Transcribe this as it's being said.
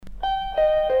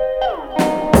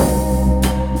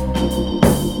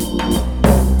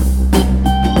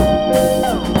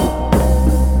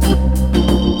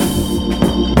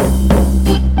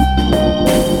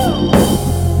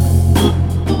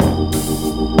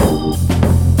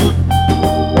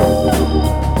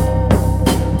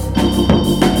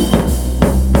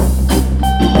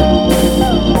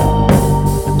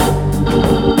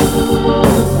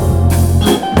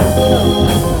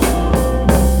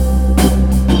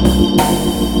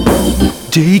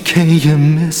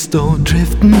Decaying mist or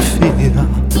drifting fear.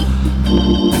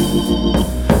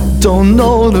 Don't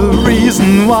know the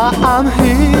reason why I'm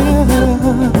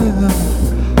here.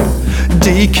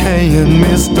 Decaying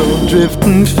mist or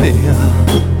drifting fear.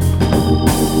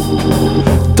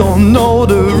 Don't know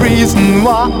the reason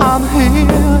why I'm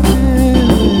here.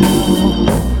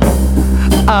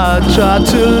 I tried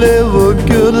to live a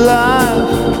good life,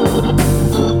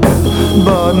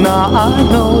 but now I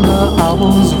know that I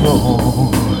was wrong.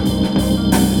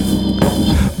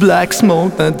 Black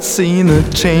smoke that's seen a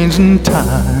change in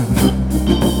time.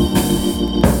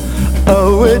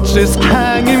 A witch is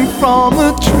hanging from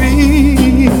a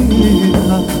tree.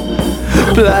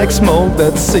 Black smoke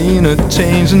that's seen a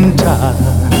change in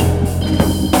time.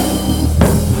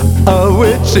 A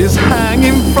witch is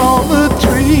hanging from a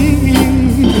tree.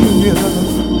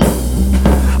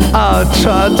 I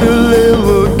tried to live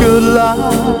a good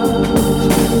life,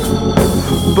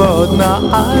 but now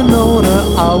I know that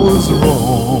I was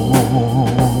wrong.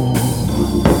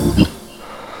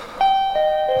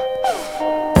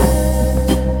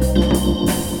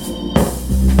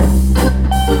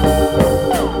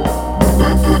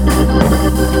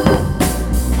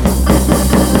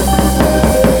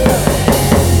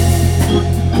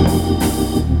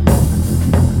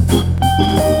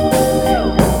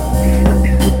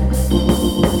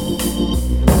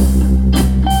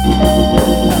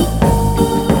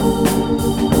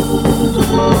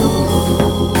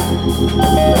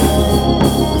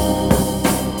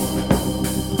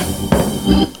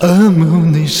 A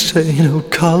moony shade of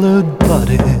colored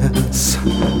bodies,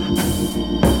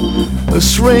 a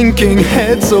shrinking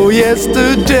head so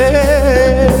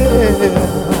yesterday.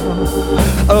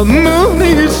 A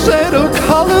moony shade of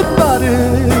colored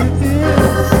bodies,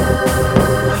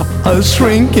 a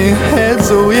shrinking head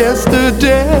so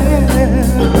yesterday.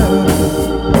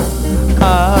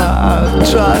 I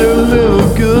try to live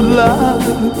a good life,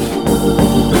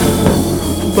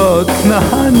 but now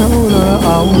I know that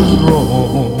I was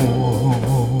wrong.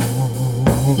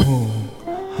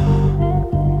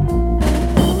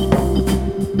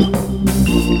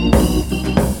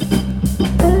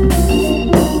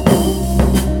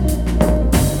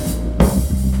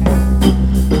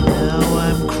 Now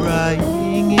I'm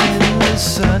crying in the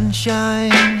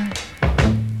sunshine,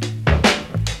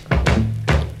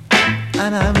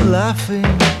 and I'm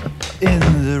laughing in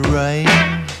the rain.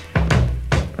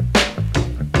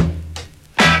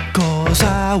 Cause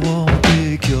I won't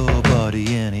pick your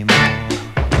body anymore,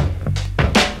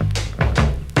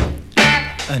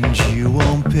 and you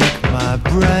won't pick my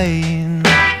brain.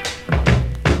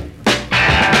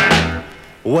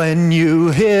 When you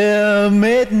hear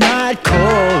midnight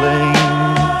calling,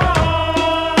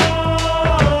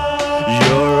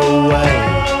 you're away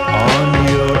on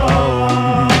your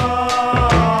own,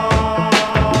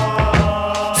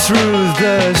 through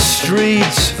the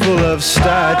streets full of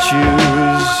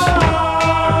statues,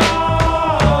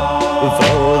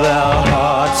 though their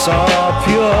hearts are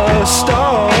pure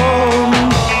stone.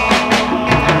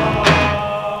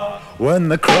 When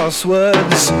the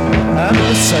crosswords and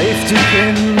the safety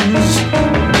pins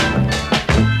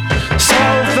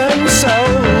solve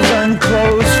themselves and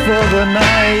close for the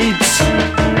night,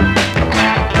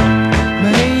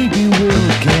 maybe we'll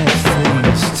get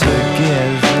things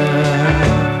together.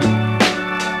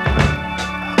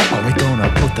 Are we gonna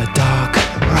put the dark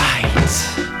right?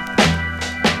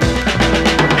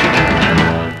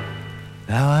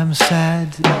 Now I'm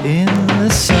sad in the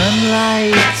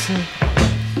sunlight,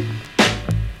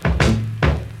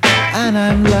 and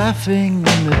I'm laughing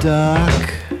in the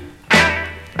dark.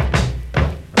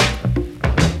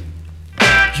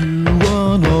 You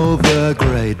won over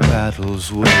great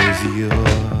battles with your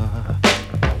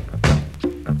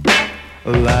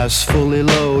last fully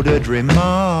loaded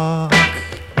remark.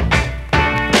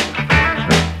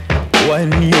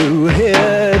 When you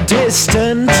hear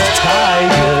distant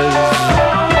tigers,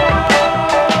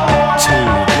 to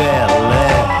their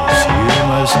lairs you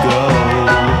must go.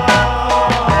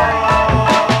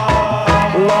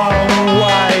 Long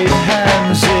white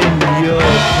hands in your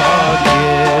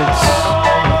pockets,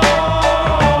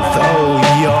 though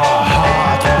your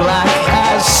heart black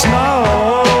as snow.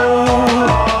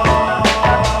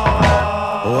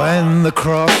 When the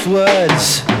crosswords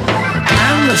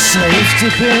and the safety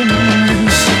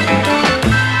pins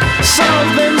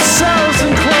solve themselves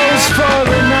and close for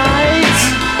the night,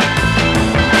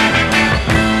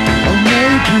 or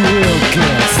maybe we'll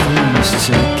get things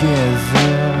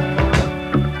together.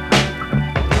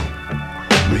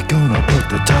 We're gonna put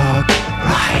the dog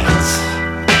right.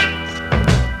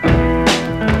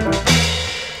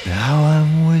 Now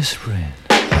I'm whispering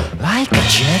like a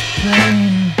jet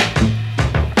plane,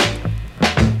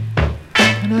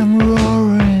 and I'm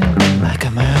roaring like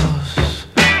a mouse.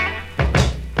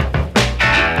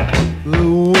 The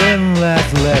wind that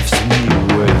left me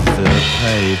with the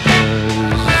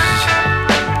papers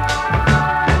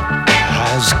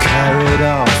has carried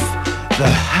off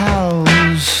the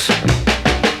house.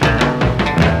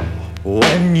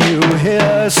 When you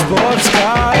hear sports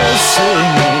cars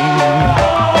singing,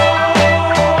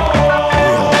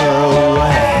 you're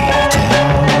away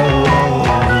down the road.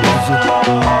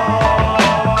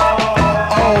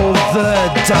 Oh, the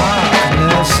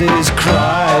darkness is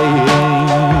crying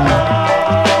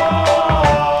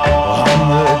on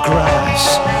the grass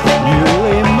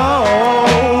newly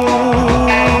mowed.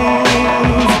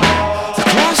 The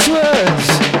crosswords,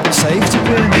 safety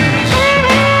pins.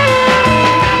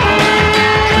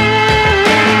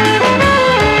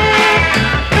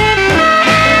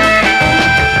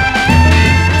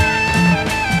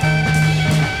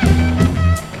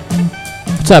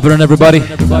 What's happening, everybody?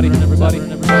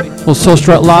 Well, Soul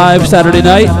Strut Live Saturday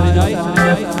night.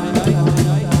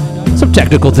 Some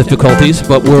technical difficulties,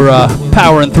 but we're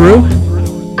powering through.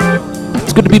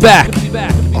 It's good to be back.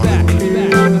 On a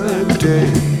clear day,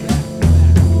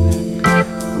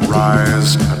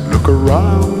 rise and look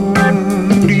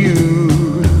around you,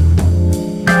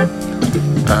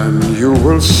 and you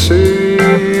will see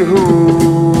who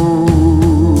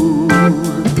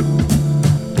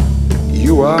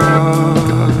you are.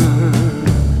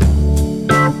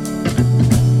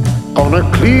 On a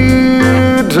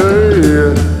clear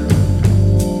day,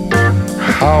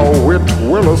 how it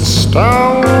will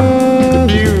astound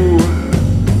you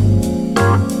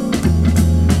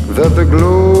that the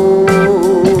glow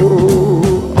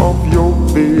of your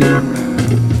being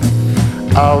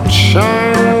outshines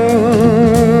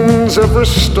every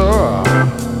star.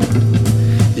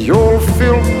 You'll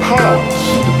feel part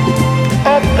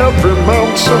of every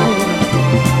mountain,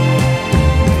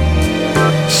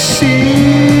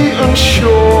 sea and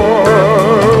shore,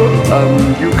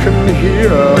 and you can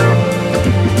hear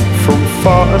from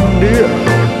far and near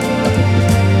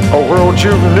a world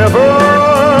you've never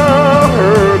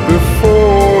heard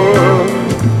before.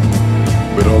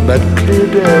 But on that clear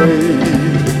day,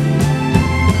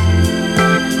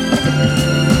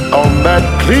 on that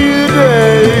clear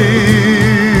day,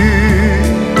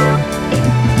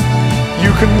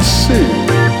 you can see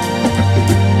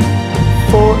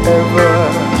forever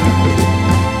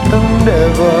and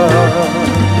ever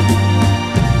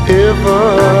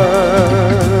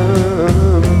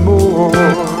more.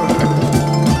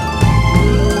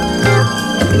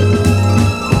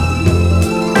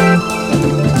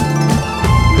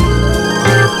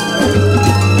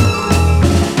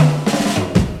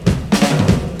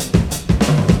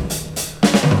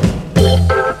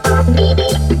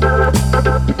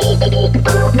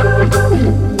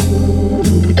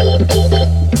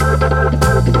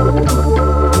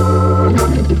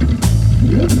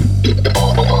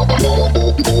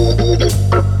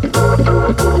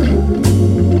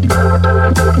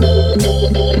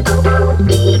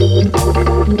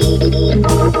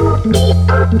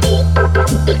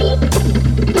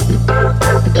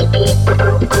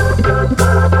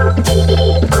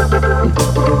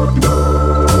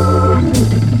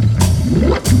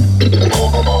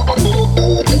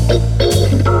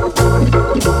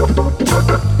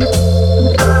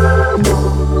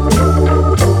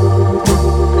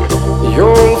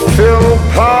 You'll feel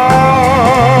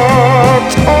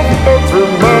part of every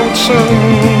mountain,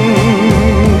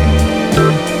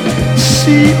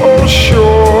 sea or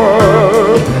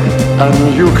shore, and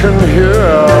you can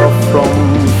hear from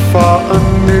far and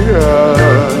near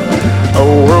a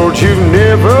world you've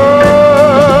never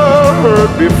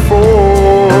heard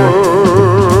before.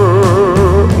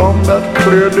 On that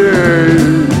clear day,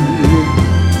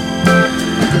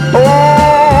 oh,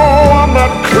 on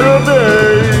that clear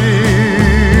day,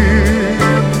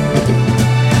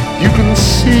 you can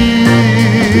see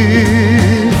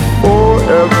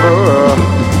forever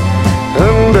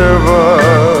and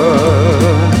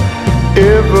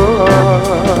ever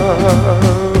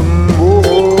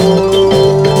more.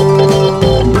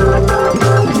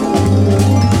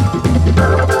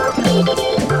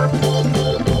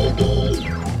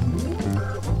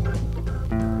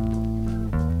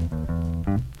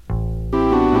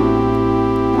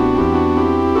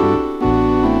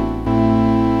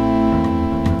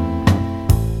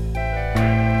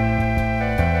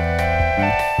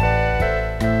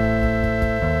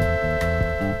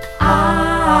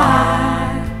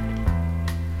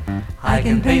 I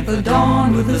can paint the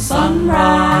dawn with the sunrise.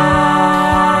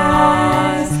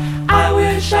 I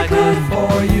wish I could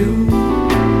for you.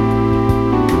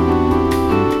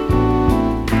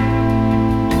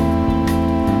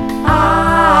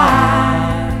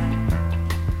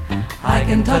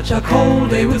 such a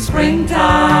cold day with springtime.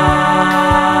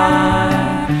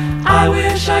 I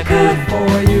wish I could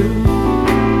for you.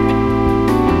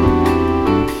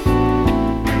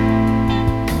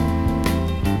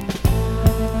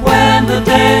 When the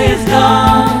day is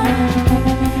done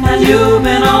and you've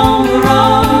been on the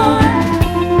run,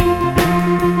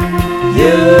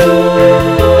 you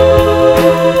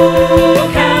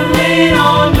can lean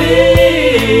on me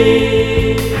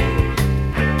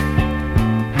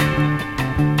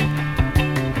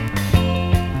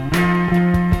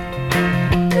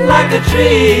like a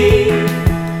tree.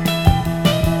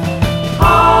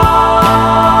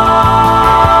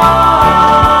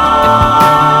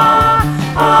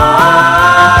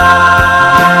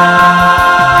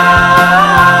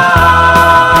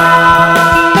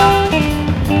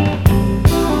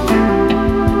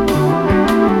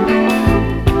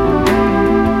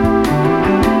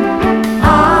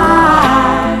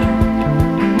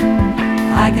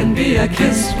 A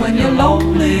kiss when you're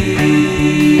lonely.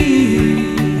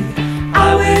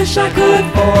 I wish I could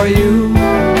for you.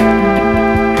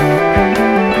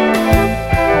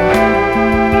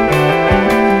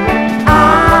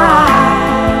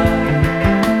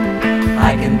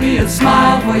 I can be a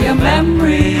smile for your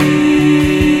memories.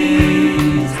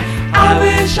 I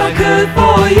wish I could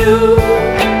for you.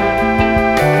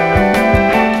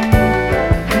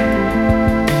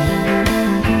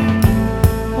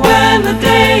 When the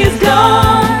day is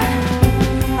done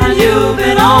and you've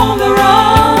been on the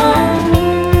run,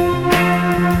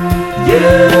 you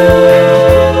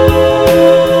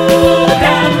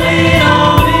can lean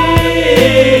on me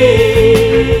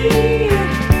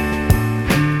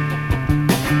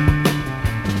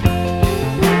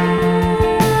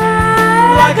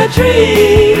like a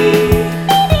tree.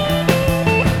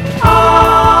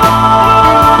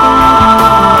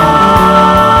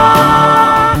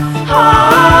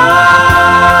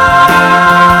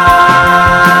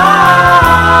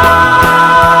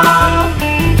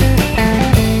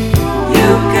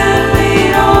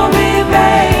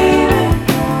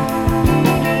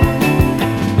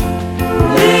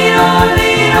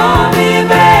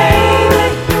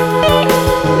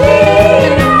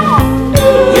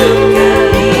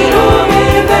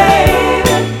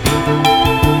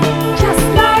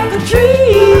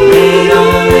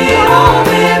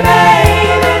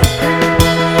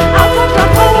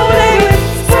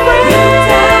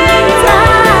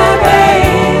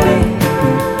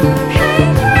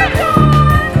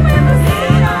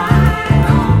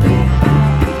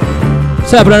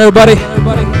 What's happening, everybody?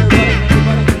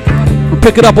 We'll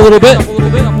pick it up a little bit.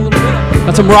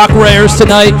 Got some rock rares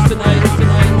tonight.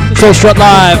 Soul Strut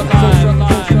Live.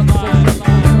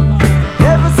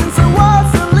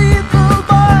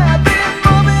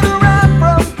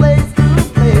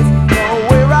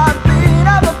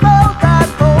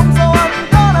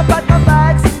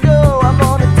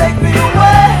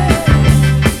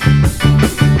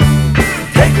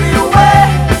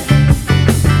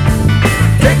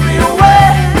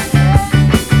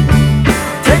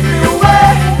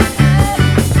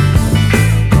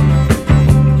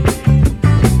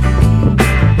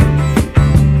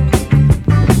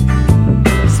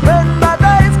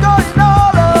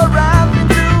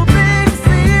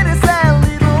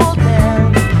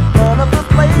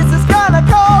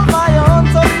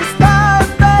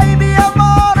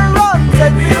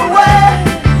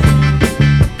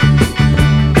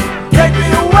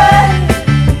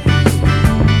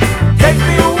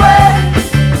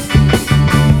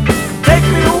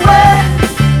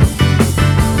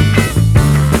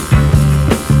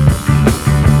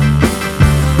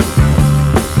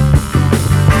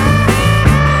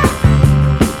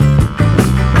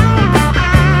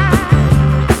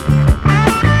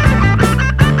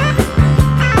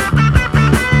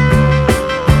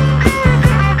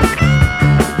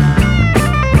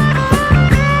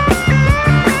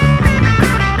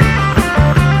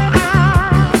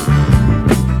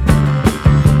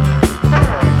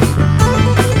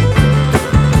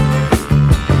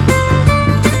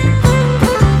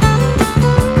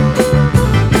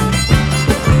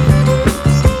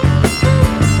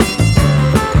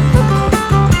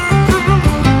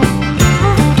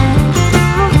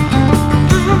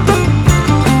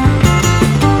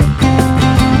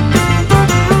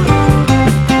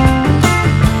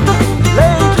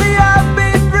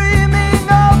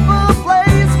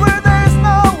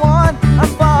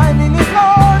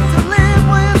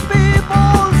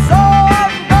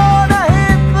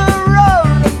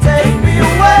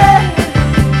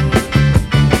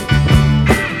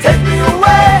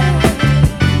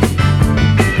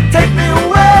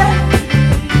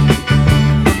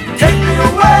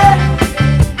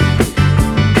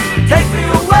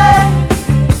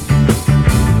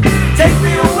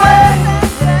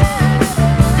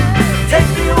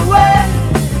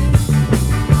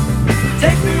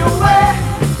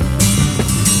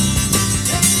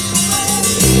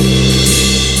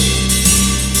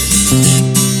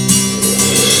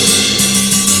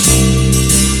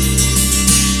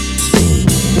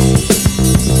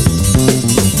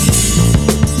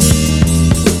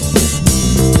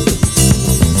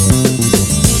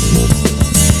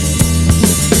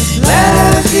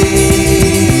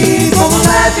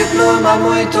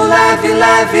 muito leve,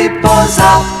 leve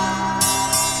pousa.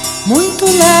 Muito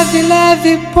leve,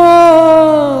 leve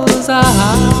pousa.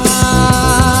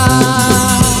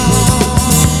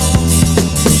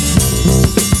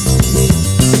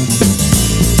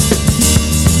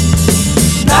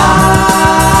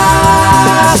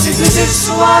 Ah, simples e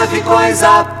suave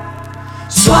coisa,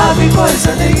 suave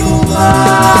coisa nenhuma,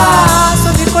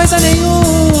 suave coisa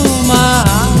nenhuma.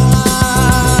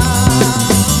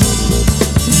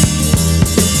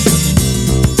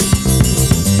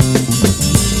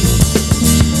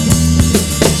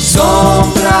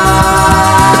 Sombra,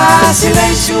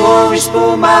 silêncio ou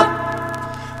espuma,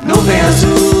 nuvem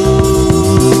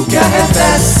azul que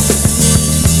arrefece.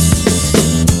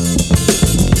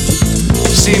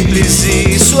 Simples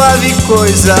e suave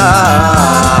coisa,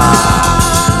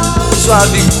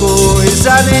 suave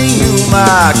coisa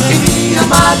nenhuma que me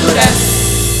amadurece.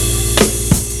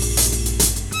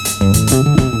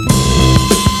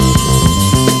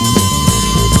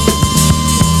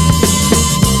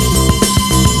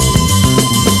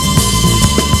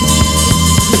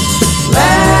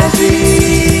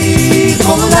 Leve,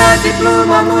 como leve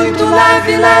pluma, muito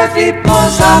leve, leve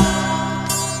pousa.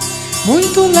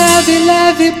 Muito leve,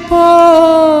 leve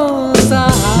pousa.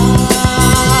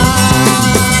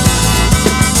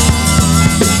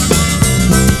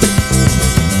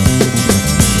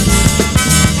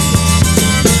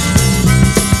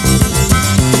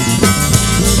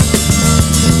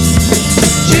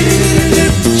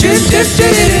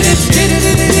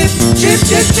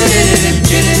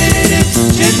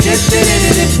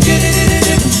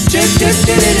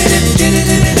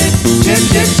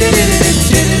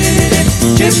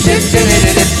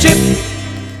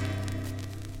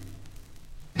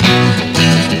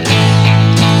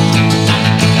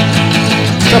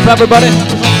 What's up, everybody?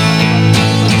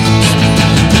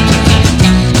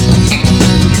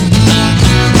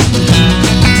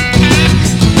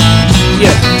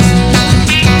 Yeah.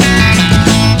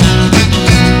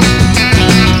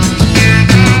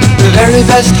 The very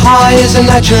best high is a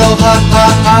natural high.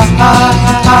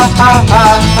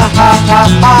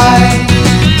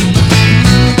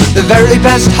 The very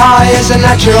best high is a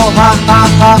natural high.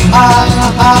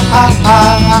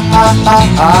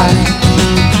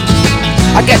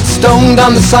 I get stoned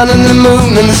on the sun and the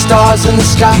moon and the stars in the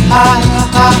sky.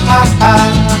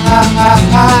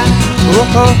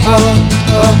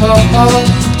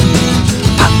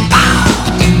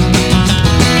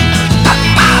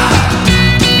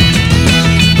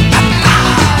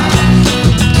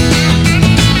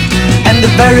 And the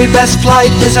very best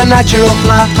flight is a natural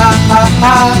flight.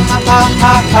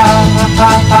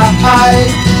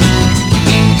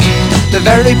 The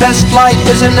very best flight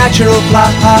is a natural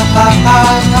flight.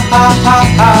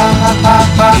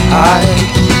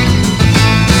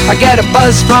 I get a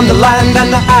buzz from the land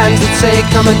and the hands that say,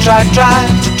 come and try, try,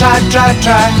 try, try,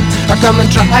 try. Or come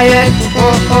and try it,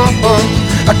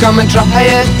 or come and try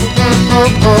it,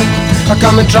 or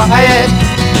come and try it.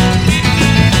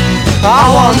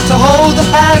 I want to hold the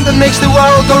hand that makes the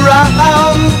world go round.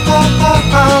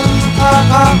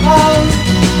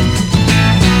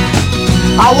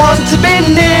 I want to be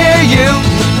near you,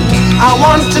 I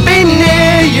want to be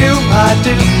near you, I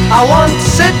do. I want to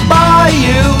sit by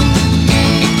you,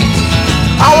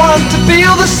 I want to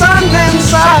feel the sun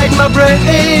inside my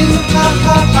brain.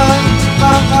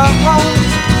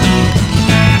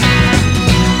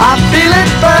 I feel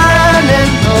it burning,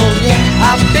 oh yeah,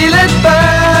 I feel it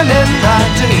burning, I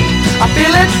do. I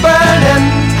feel it burning,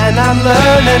 and I'm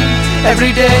learning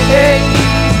every day.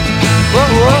 Whoa,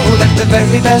 whoa, that the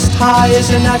very best high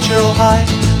is a natural high.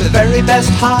 The very best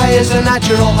high is a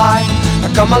natural high.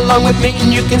 Come along with me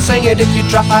and you can sing it if you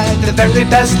try. The very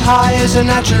best high is a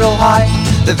natural high.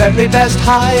 The very best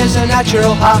high is a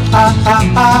natural high.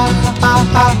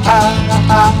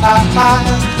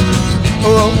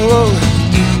 Whoa, whoa.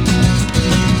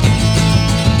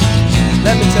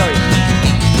 Let me tell you,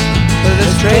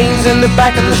 there's trains in the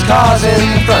back and there's cars in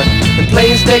the front, and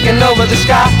planes taking over the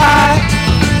sky.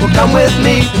 Well, come with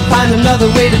me and find another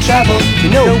way to travel.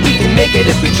 You know we can make it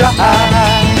if we try.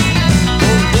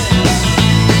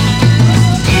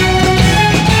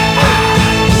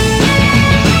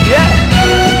 Yeah.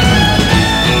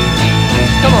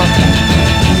 Come on.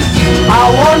 I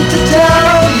want to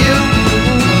tell you,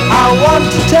 I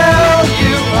want to tell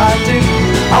you, I do.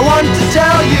 I want to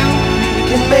tell you, we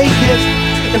can make it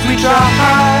if we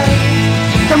try.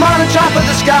 Come on and try for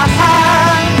the sky.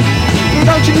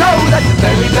 Don't you know that the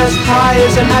very best high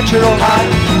is a natural high?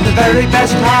 The very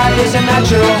best high is a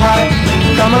natural high.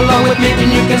 Come along with me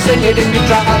and you can sing it if you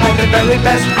try. The very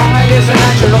best high is a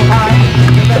natural high.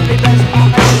 The very best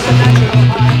high is a natural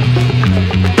high.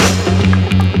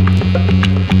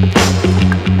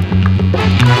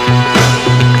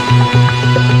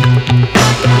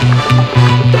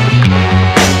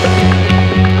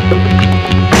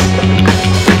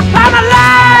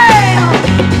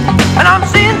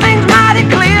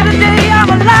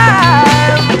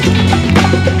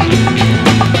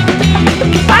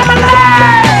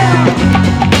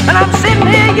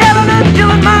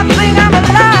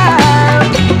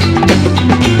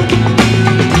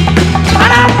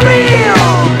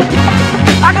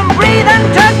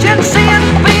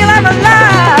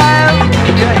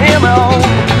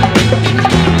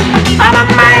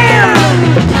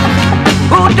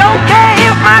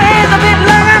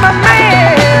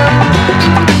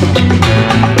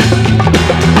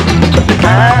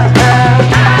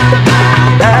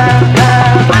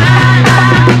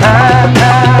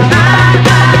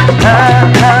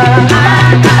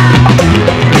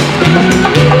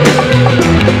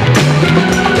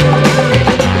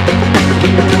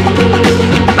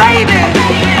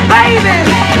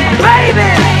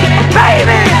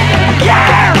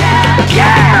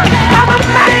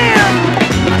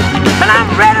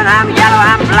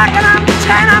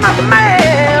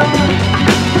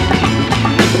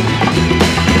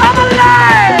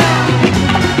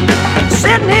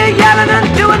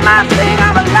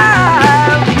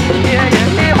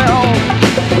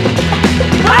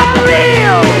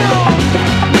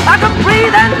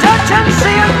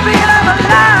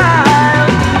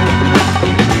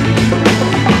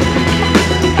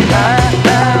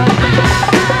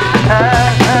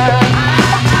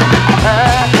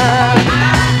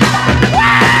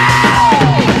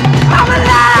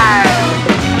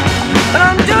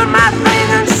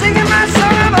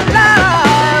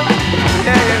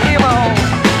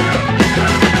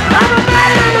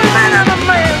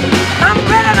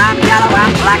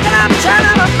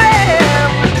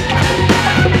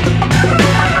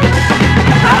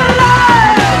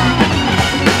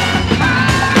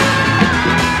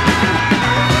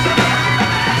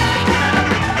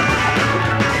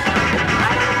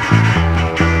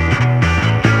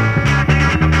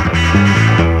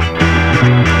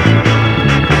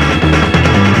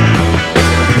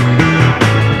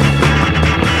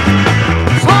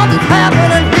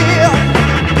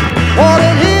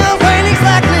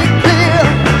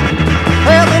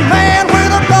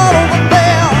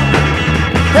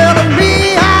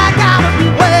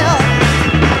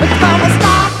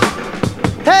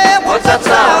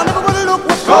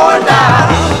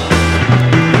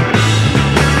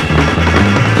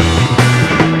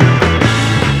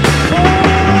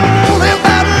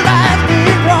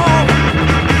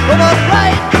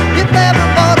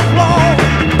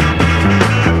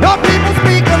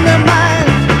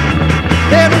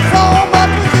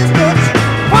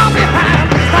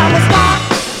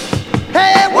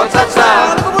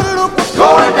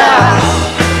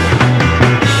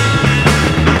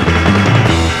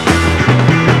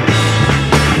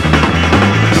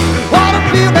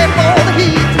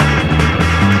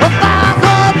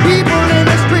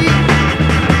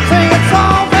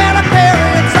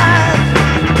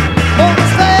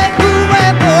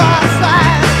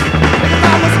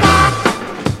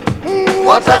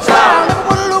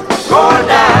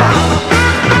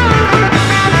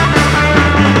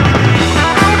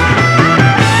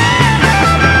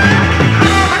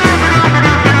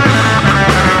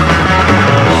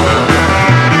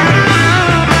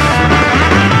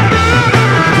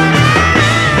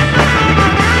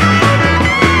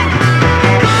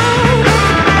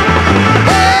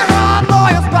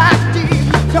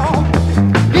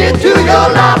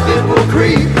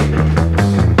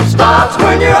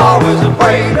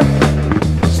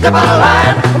 step out of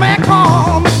line. Man,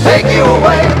 come take you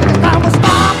away. It's time to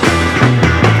stop.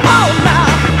 Oh, now.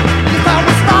 It's time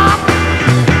to stop.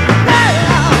 Yeah.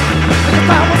 It's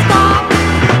time to stop.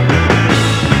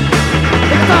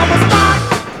 It's time to stop.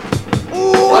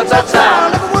 Ooh, what's that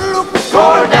sound? Everyone look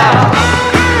going down.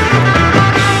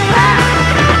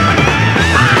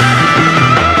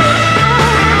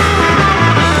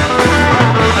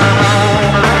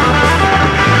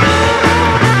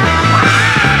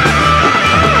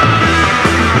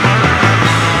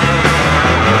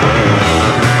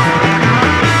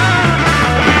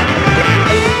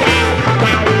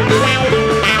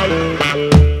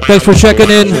 Thanks for checking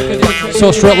in.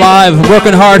 Soul Strut Live.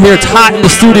 Working hard here. It's hot in the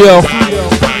studio.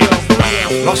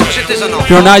 If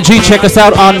you're on IG, check us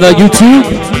out on the YouTube.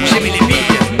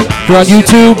 If you're on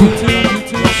YouTube,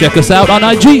 check us out on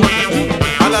IG.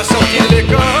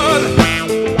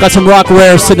 Got some rock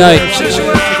rares tonight.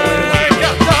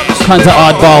 Tons of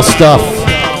oddball stuff.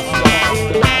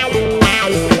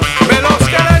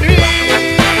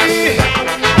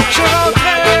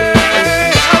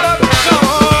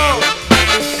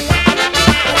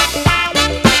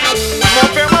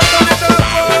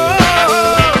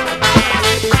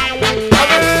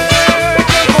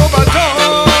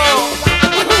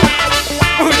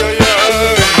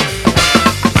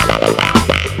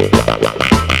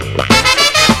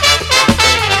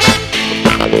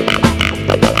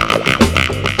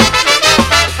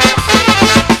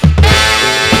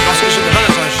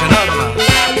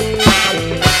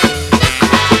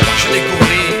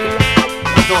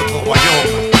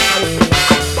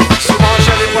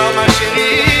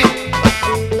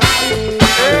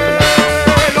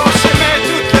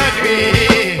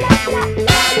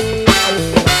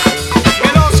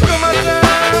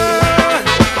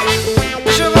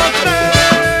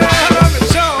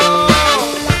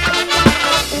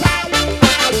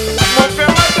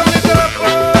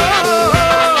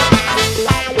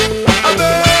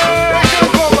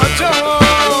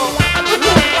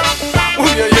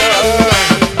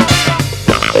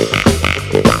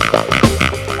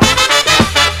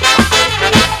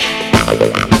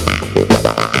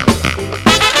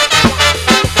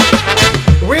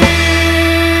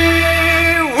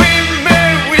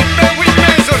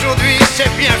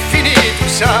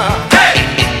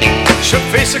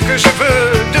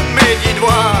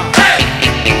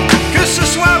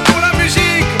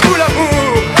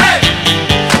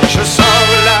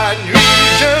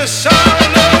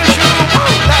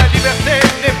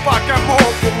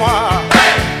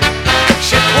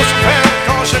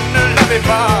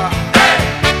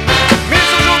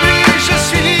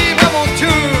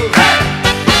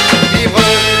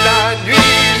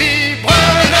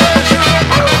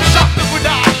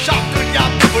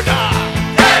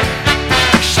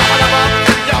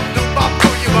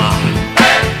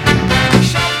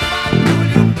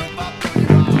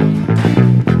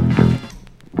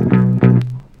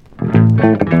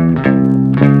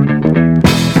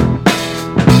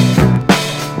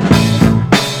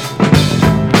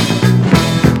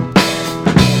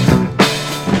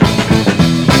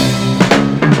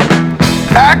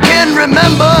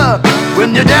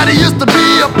 When your daddy used to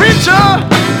be a preacher,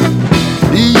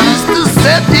 he used to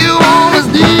set you on his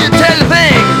knee and tell you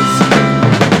things.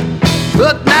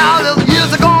 But now those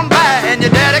years are gone by and your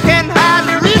daddy can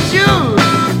hardly reach you.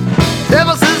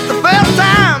 Ever since the first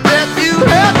time that you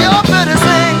heard your buddy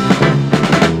sing,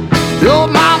 your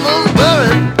mama's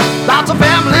buried, lots of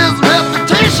family's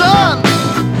reputation.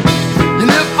 You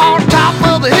live on top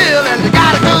of the hill and you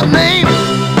got a good name,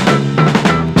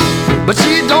 but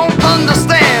she don't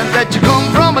understand that you come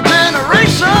from a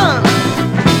generation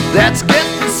that's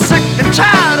getting sick and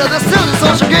tired of the silly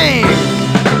social game.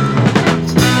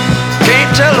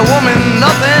 Can't tell a woman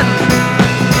nothing,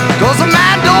 'cause a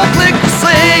man don't think the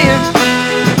same.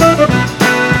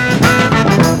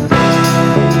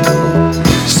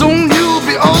 Soon you'll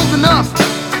be old enough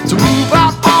to move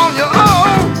out on your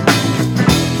own.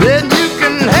 Then you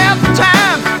can have the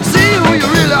time to see who you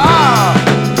really are.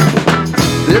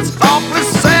 It's awfully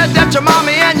sad that your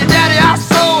mommy and your daddy are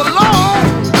so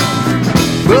alone,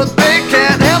 but they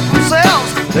can't help themselves,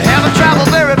 they haven't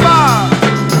traveled very far.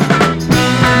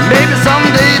 Maybe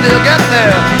someday they'll get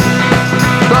there,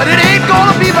 but it ain't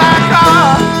gonna be by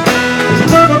car.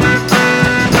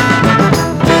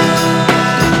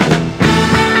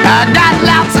 I got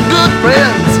lots of good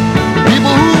friends,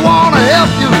 people who wanna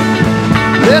help you.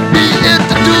 Let me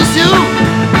introduce you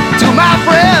to my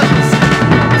friends,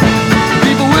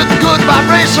 people with good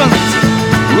vibrations,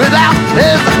 without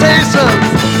hesitation.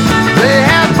 They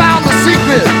have found the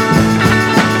secret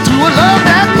to a love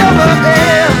that never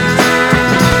ends.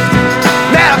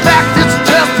 Matter of fact, it's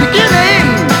just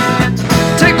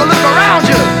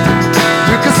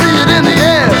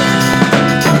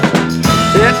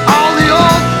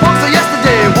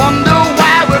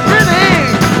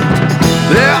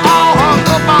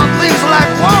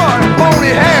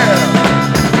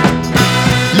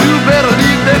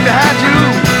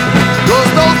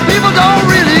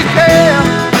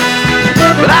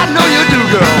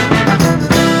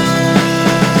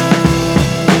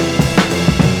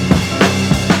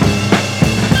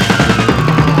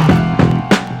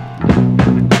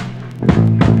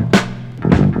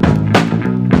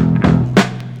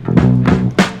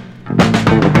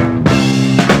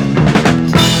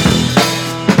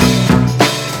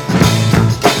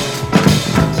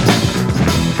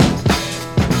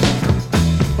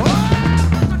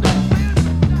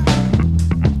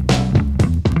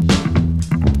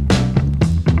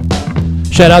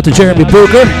Shout out to Jeremy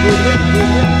Booker.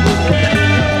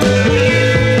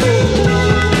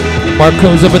 Mark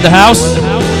Coons up in the house.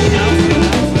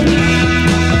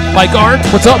 Mike Art,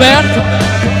 what's up, man?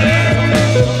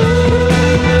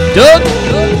 Doug,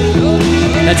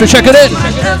 thanks for checking in.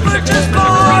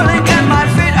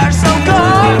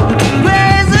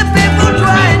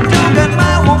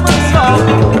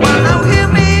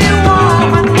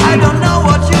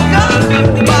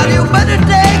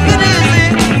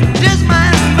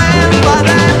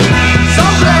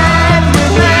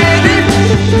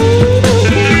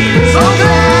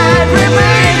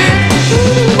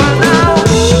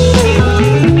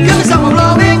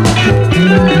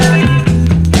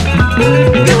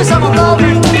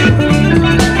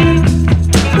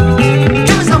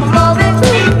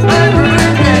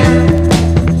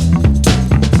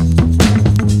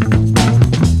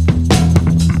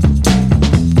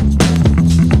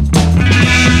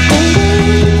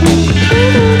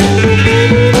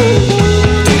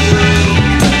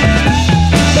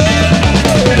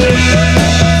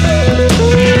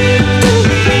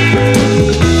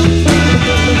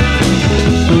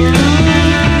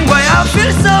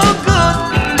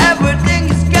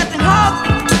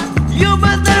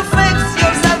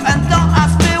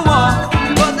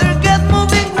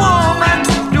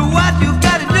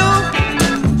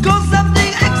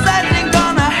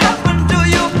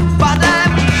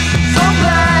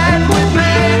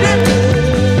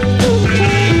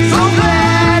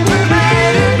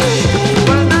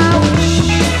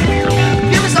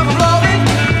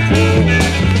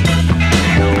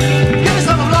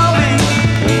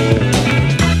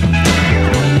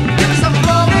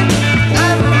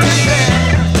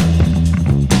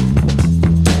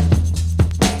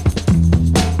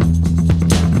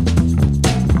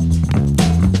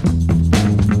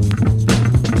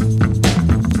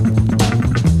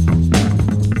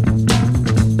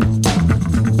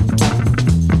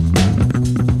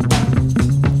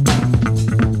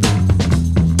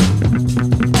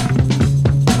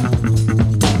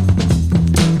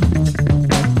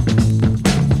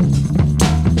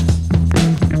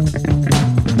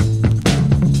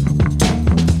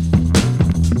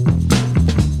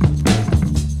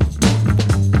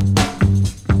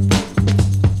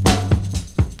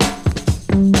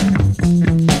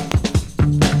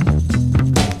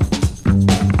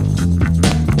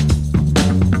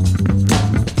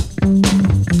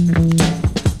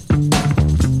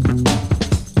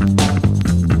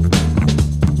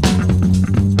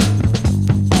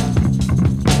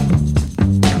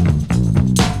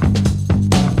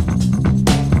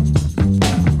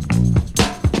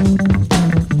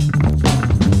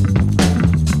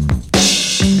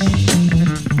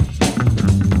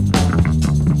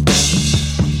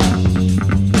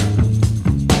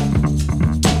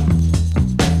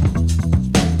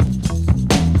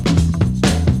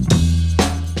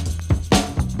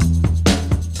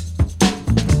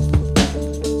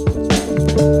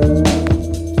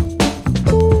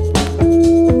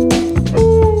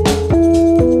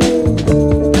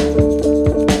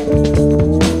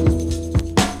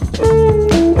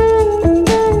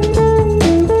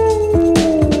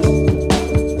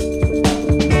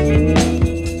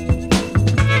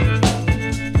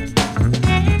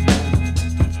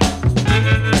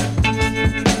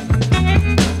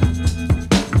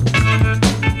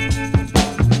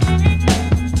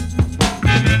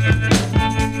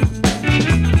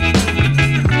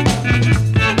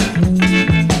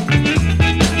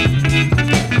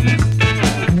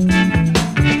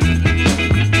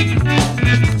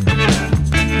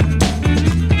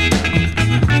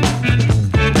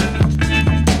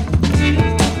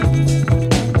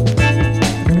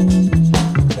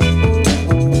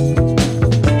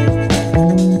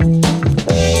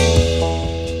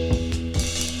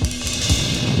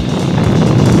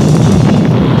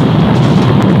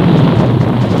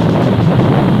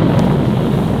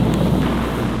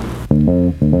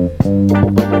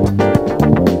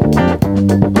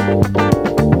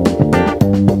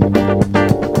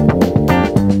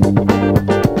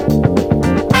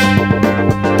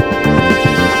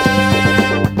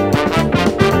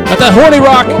 That horny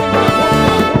rock.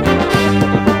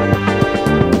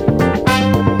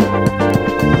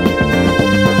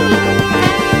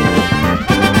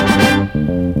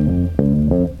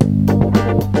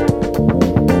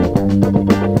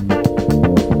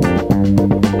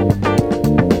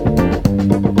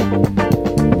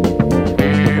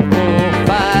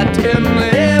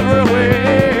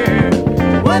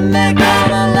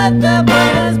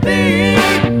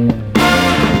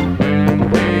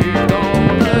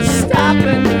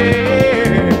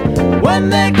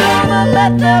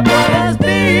 Let the brothers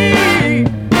be.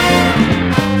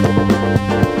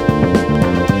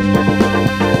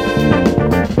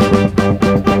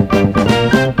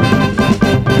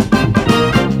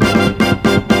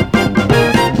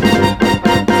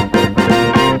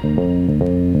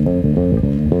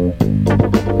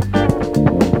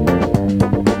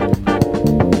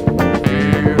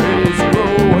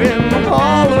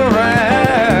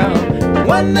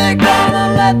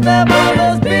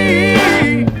 brothers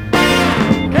be?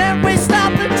 Can't we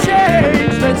stop the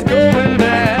change that's going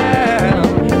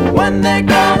down? When they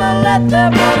gonna let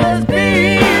their brothers be?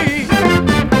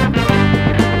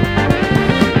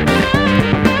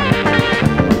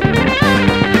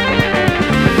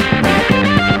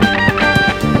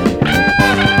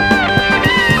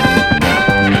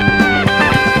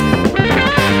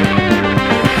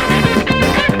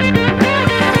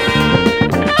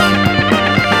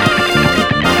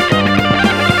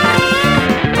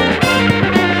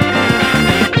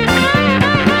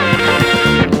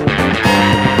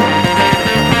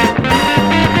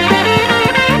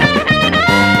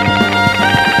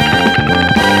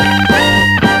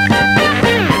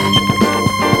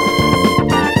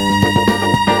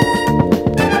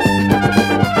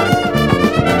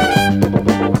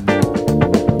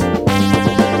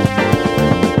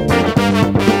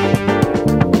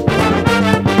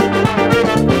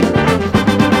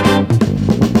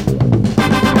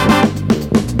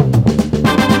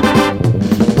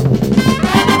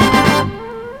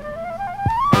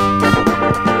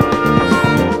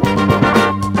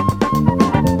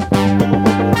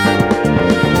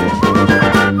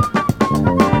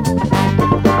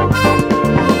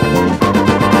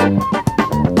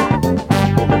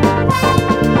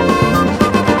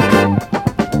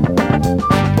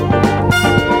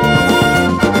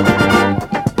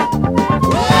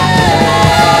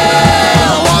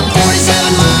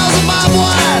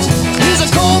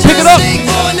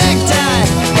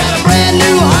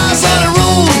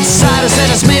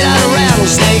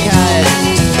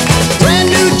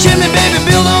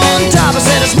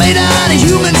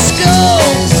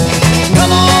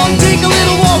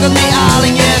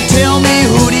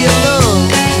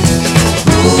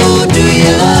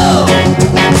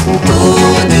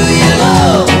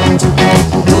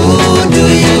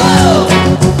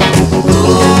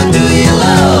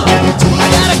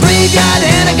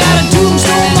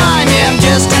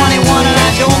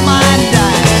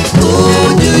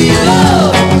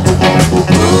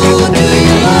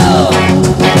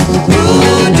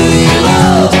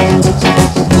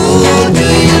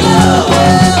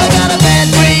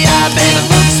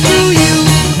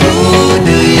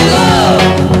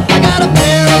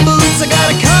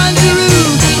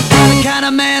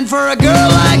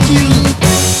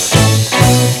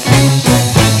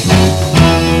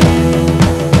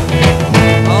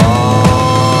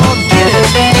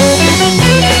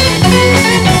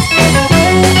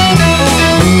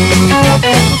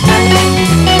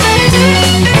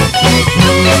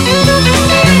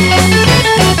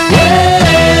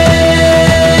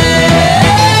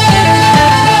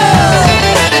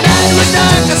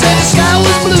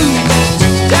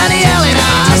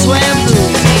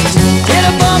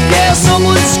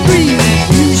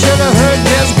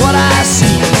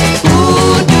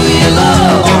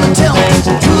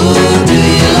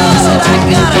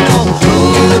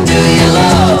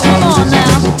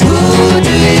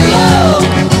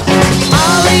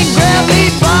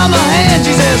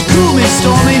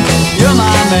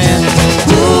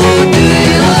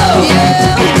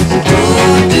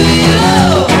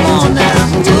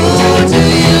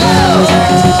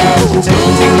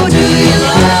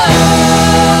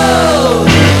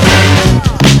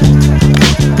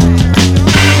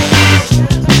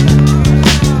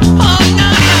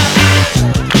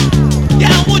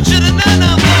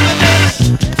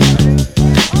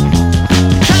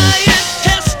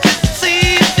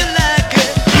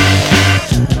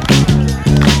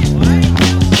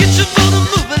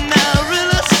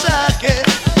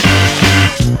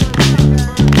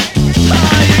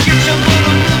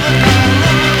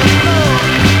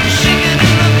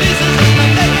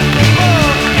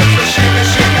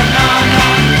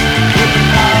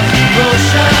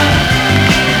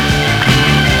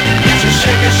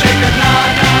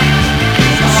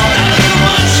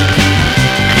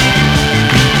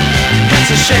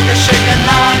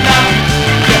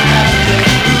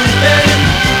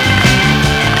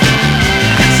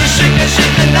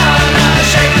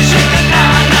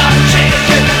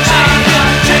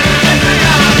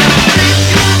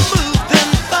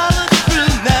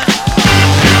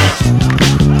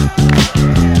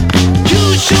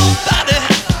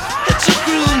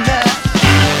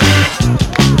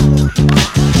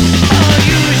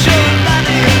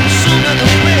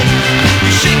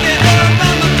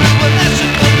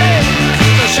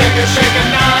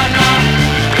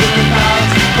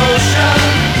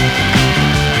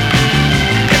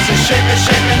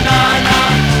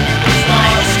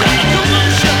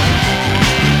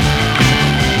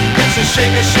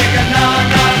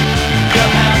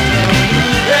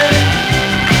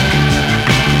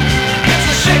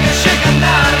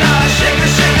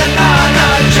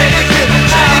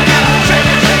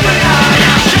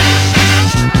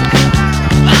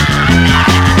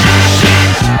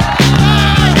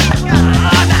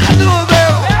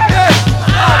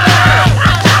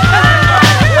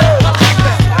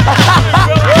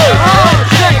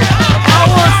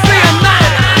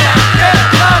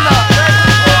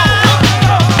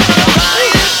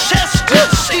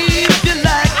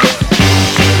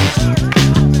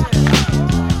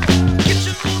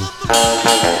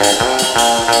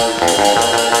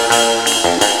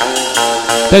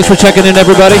 Thanks for checking in,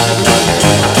 everybody.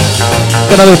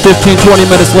 Got another 15, 20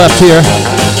 minutes left here.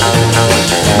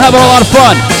 I'm having a lot of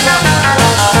fun.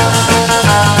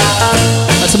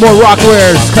 Got some more rock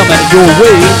wares coming your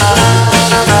way.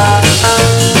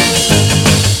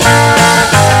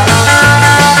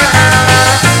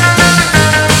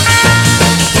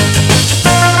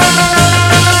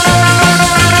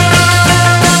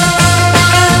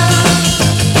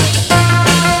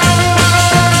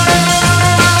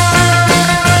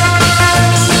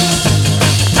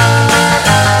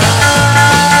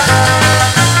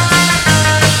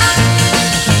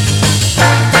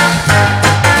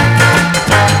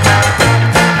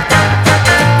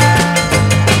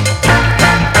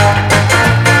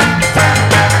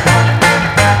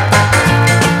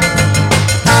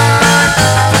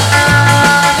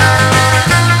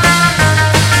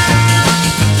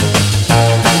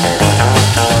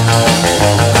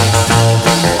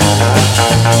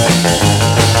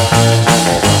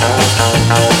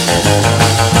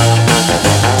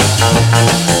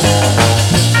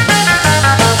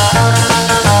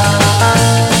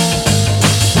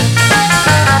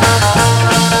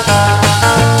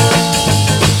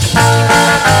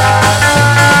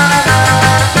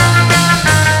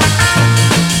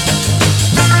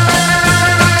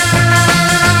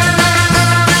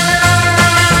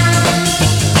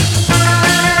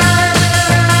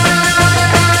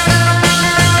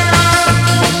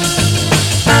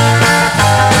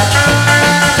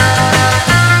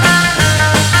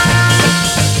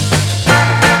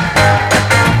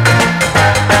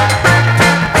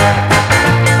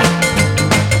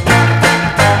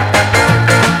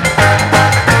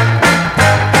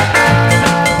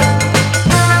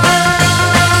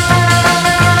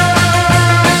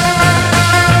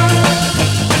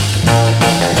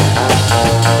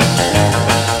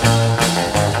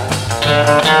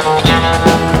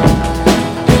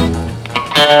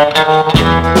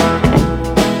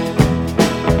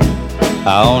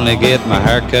 I only get my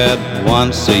haircut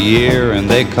once a year and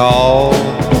they call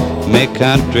me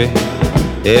country.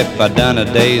 If I done a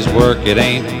day's work, it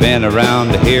ain't been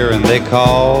around here and they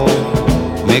call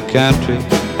me country.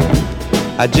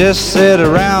 I just sit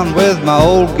around with my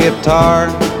old guitar.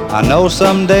 I know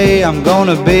someday I'm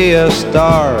gonna be a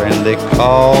star and they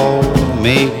call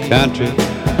me country.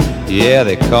 Yeah,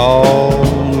 they call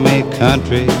me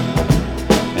country.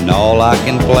 And all I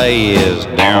can play is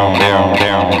down, down,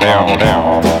 down, down,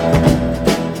 down.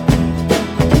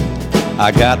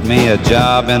 I got me a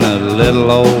job in a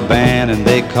little old band and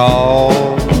they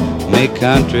call me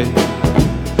country.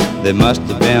 They must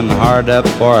have been hard up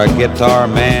for a guitar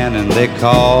man and they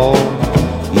call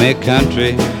me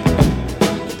country.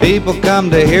 People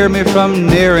come to hear me from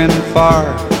near and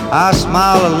far. I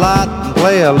smile a lot and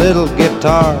play a little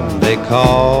guitar and they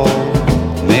call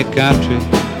me country.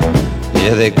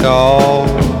 Yeah, they call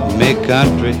me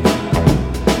country,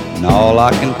 and all I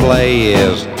can play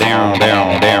is down,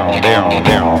 down, down, down,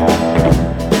 down.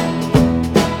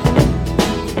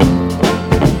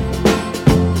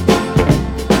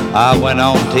 I went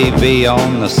on TV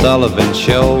on the Sullivan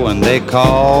Show, and they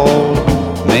called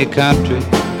me country.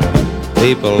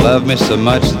 People love me so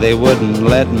much they wouldn't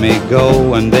let me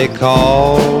go, and they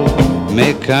called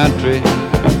me country.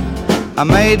 I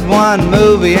made one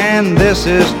movie and this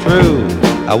is true.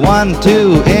 I won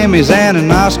 2 Emmys and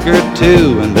an Oscar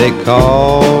too. And they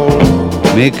call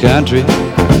me country.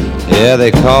 Yeah, they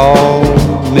call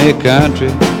me country.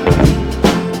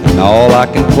 And all I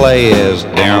can play is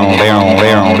down, down,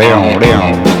 down, down,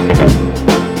 down.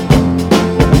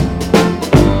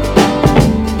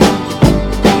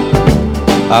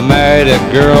 I married a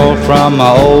girl from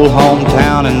my old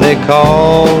hometown and they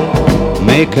call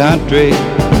me country.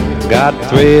 Got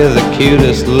 3 of the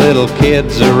cutest little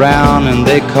kids around and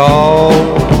they call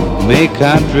me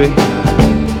country.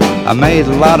 I made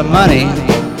a lot of money,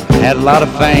 had a lot of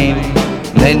fame.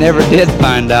 They never did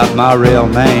find out my real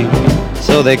name.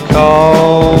 So they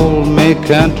call me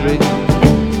country.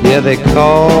 Yeah, they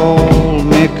call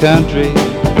me country.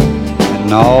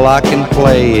 And all I can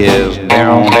play is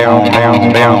down, down,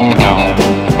 down, down, down.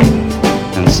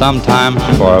 And sometimes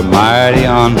for a mighty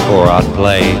encore I'd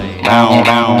play down,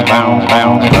 down, down,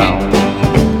 down,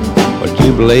 down. Would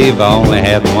you believe I only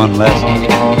had one lesson?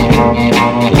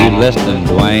 You listening,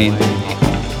 Dwayne?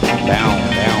 Down, down,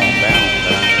 down,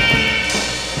 down.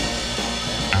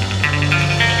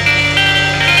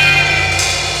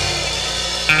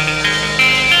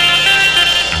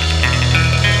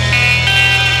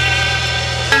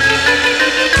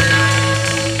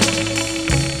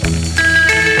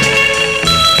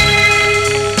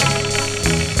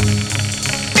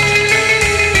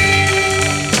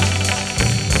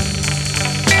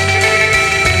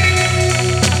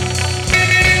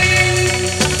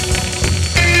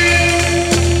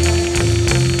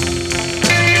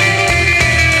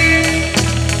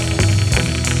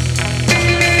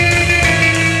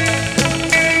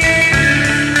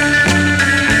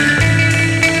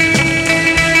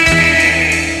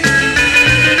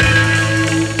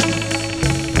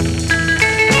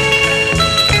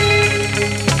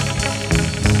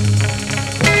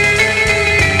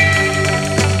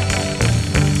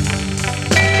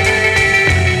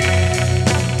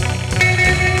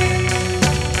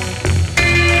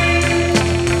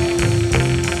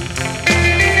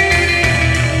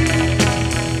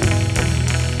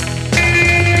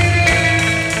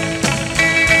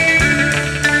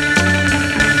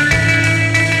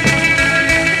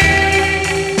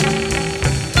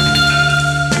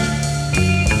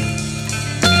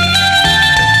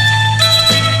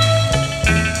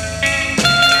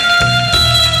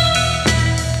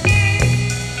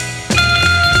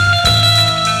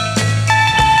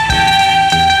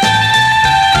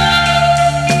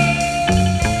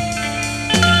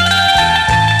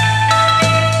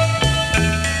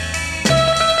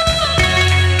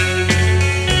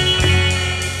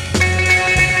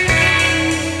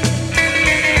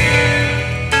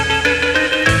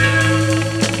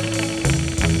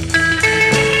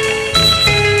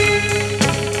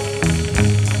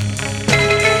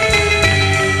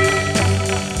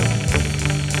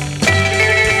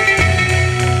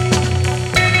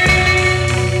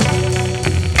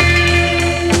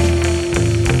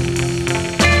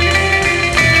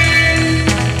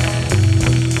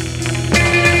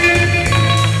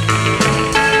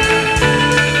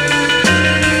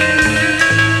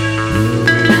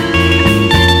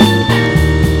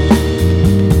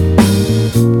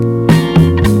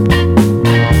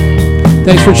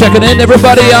 Thanks for checking in,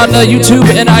 everybody on YouTube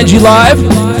and IG Live.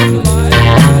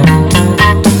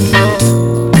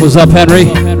 What's up, Henry?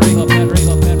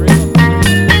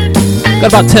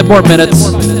 Got about 10 more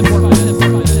minutes.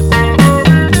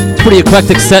 Pretty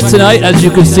eclectic set tonight, as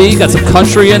you can see. Got some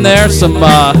country in there, some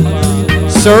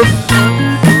surf,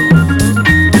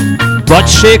 butt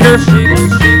shaker,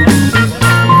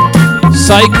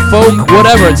 psych, folk,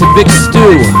 whatever. It's a big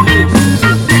stew.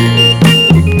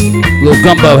 Little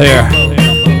gumbo here.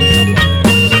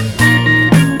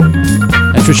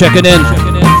 Thanks for checking in.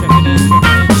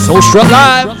 Soul Strut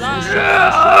Live.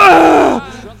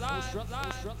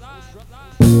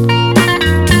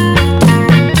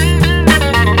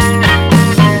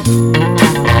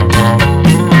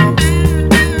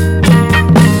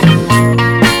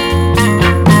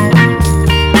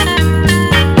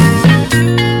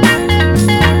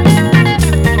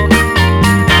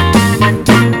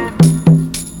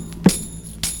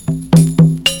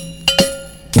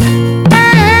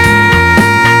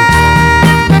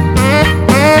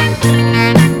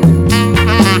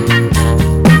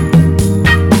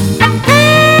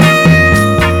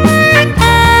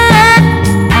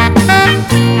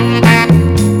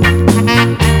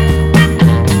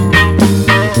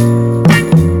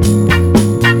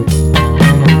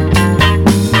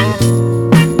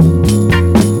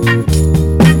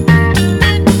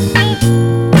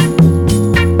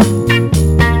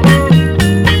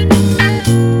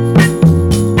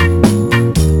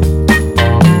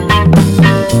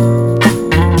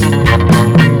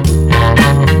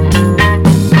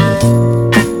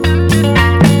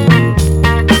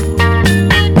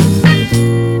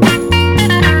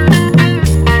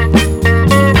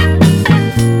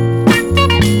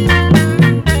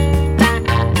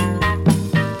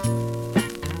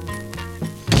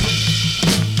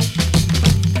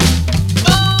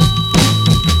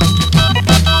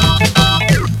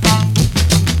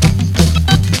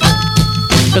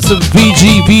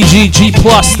 VG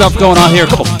plus stuff going on here. A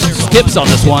couple skips on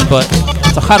this one, but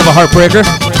it's a kind of a heartbreaker.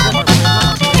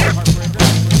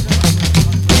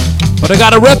 But I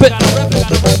gotta rip it.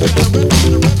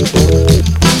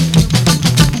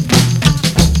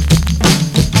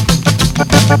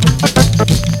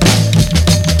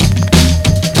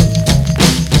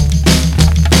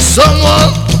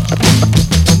 Someone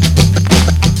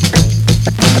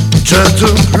tried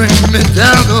to bring me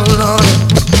down, oh Lord.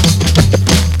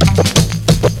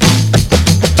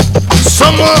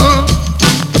 Someone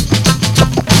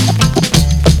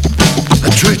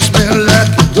that treats me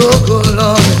like a dog, oh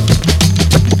Lord.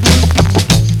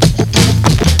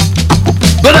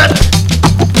 When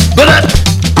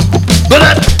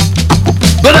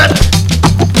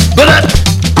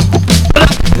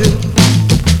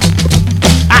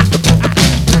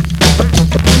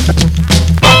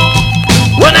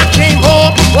I came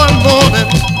home one morning,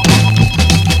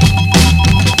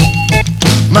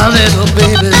 my little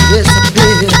baby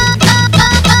disappeared.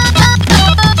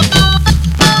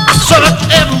 I saw it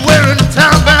everywhere in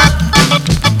town now,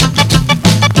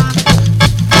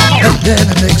 and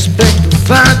didn't expect to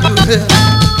find you here.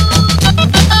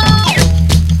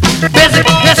 Busy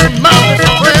kissing my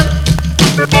best friend,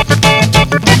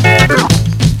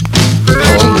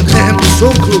 holding him so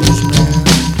close, man.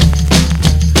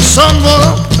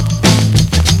 Someone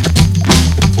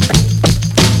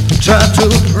tried to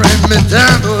bring me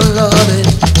down, oh Lordy.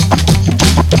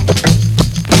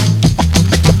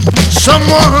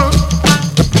 Someone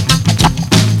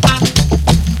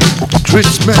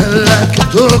treats me like a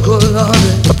dog, oh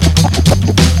Lordy.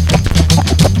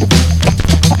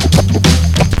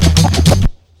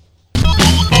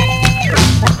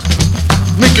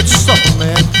 Make it soft,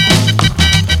 man.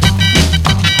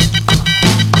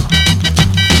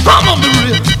 I'm on the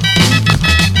real.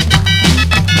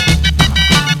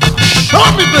 Show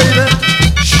me, baby.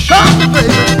 Show me,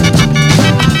 baby.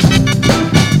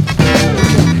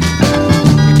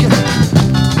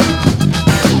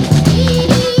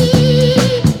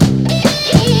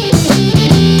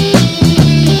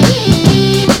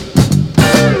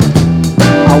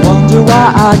 I wonder why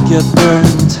I get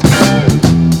burned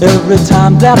every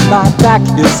time that my back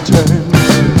is turned.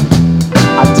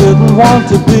 I didn't want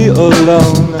to be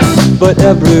alone, but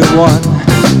everyone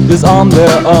is on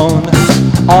their own,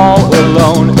 all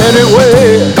alone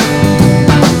anyway.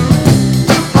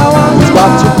 It's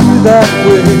got to be that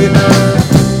way.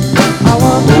 I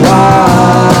wonder why.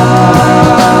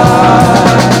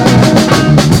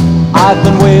 I've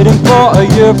been waiting for a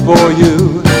year for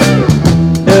you.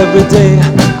 Every day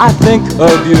I think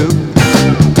of you.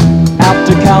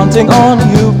 After counting on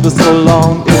you for so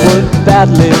long, it would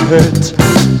badly hurt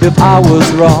if I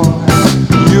was wrong.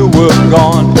 You were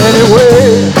gone anyway.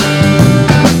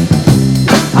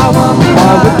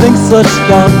 think such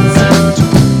thoughts.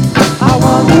 I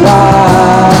wonder why.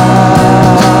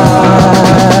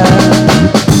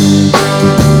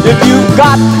 If you've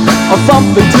got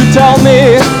something to tell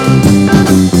me,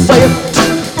 say it.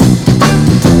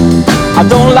 I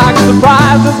don't like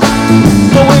surprises,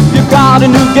 so if you got a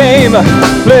new game,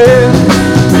 play.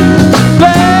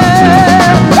 Hey!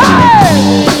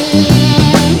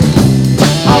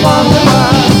 I wonder why.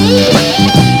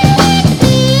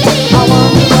 I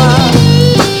wonder why.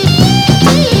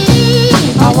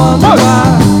 I wonder why.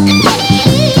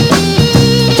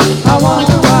 I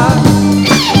wonder why.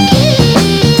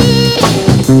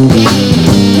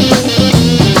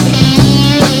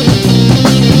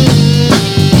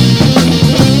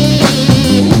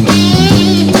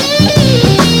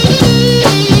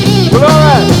 Well, all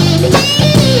right.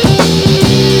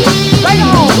 Hang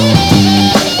on.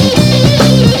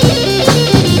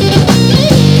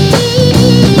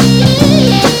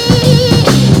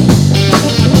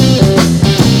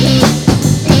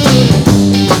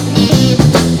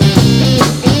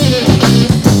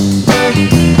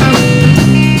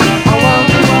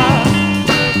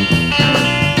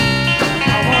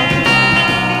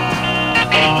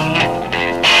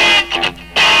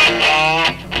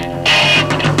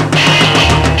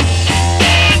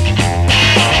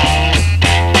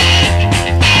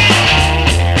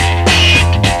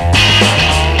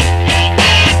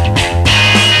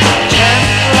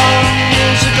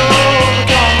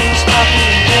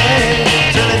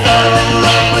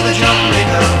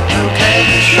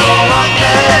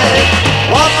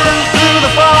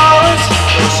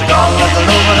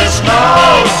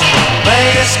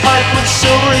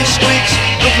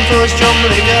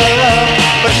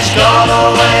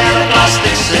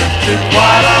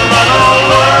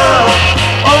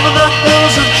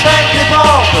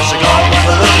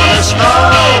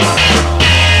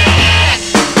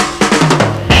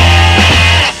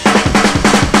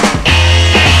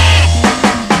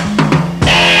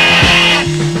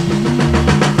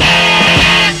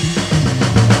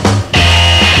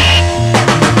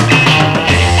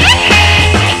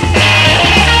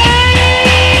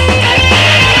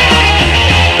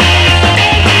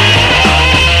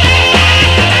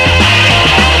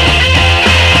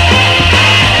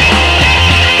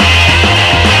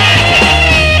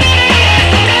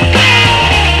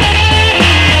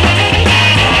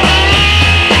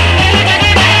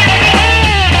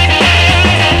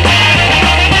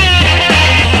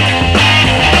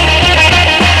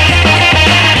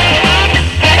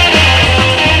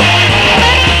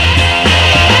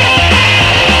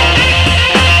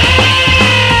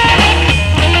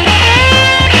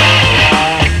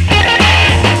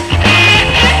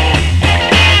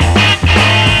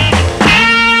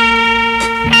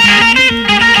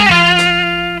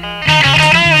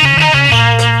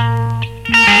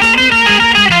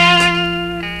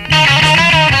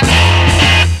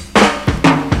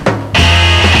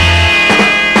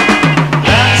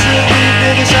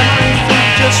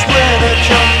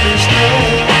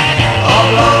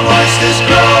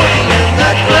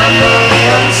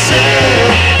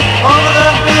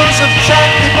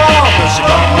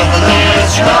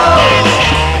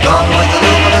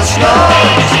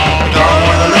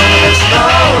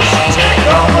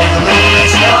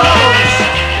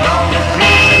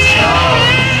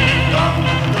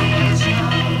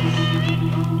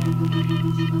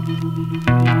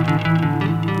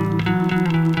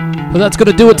 Well, that's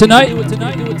going to do it tonight.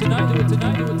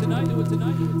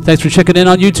 Thanks for checking in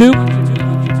on YouTube.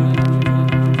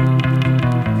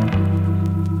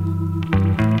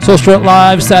 Soul Strut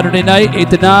Live Saturday night, 8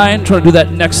 to 9. Trying to do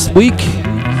that next week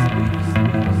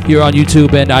here on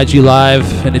YouTube and IG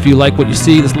Live. And if you like what you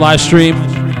see, this live stream,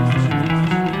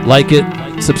 like it,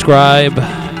 subscribe,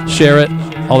 share it,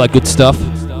 all that good stuff.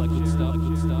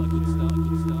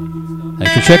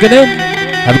 Thanks for checking in.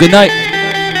 Have a good night.